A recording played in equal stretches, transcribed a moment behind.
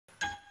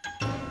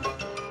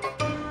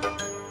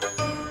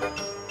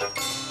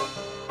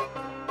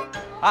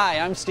Hi,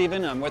 I'm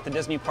Steven. I'm with the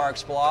Disney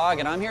Parks blog,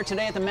 and I'm here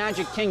today at the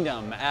Magic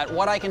Kingdom at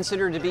what I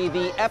consider to be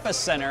the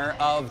epicenter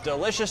of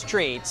delicious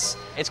treats.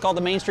 It's called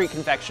the Main Street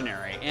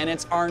Confectionery, and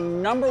it's our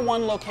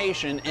 #1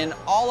 location in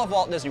all of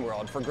Walt Disney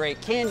World for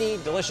great candy,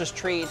 delicious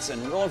treats,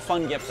 and real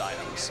fun gift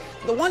items.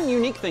 The one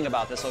unique thing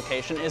about this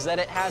location is that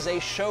it has a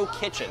show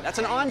kitchen. That's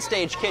an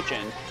onstage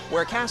kitchen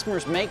where cast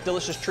members make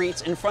delicious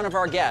treats in front of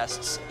our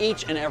guests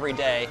each and every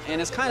day, and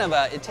it's kind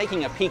of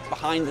taking a peek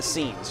behind the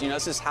scenes. You know,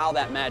 this is how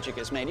that magic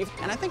is made.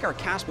 And I think our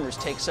cast members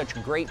take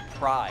such great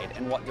pride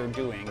in what they're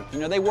doing. You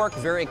know, they work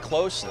very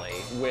closely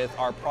with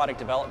our product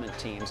development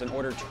teams in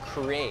order to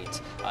create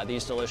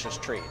these delicious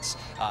treats.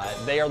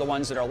 They are the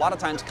ones that are a lot of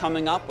times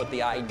coming up with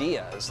the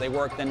ideas. They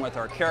work then with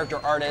our character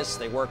artists,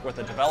 they work with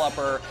the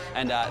developer,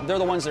 and they're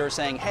the ones that are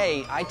saying,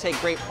 hey, I take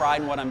great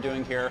pride in what I'm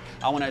doing here.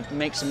 I want to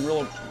make some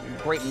real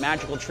great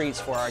magical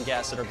treats for our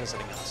guests that are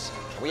visiting us.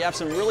 We have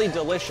some really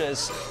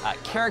delicious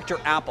character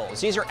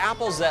apples. These are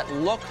apples that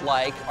look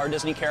like our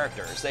Disney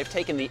characters. They've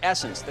taken the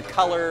essence, the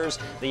colors,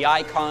 the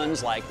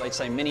icons, like let's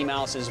say Minnie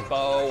Mouse's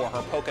bow or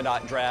her polka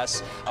dot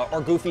dress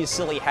or Goofy's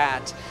silly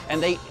hat,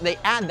 and they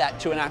add that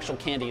to an actual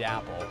candied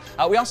apple.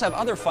 We also have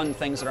other fun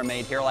things that are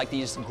made here, like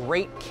these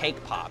great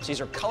cake pops. These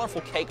are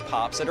colorful cake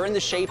pops that are in the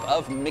shape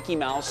of Mickey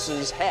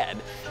Mouse's head.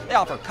 They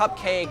offer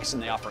cupcakes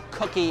and they offer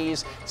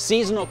cookies,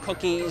 seasonal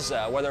cookies,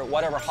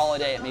 whatever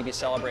holiday it may be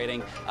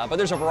celebrating, but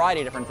there's a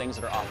variety of different things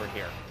that are offered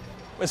here.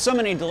 With so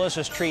many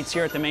delicious treats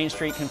here at the Main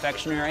Street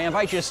Confectionery, I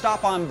invite you to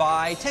stop on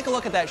by, take a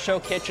look at that show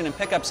kitchen, and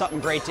pick up something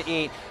great to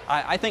eat.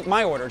 I think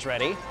my order's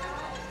ready.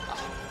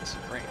 Oh, this is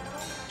great.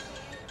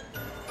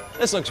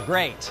 This looks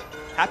great.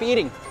 Happy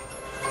eating.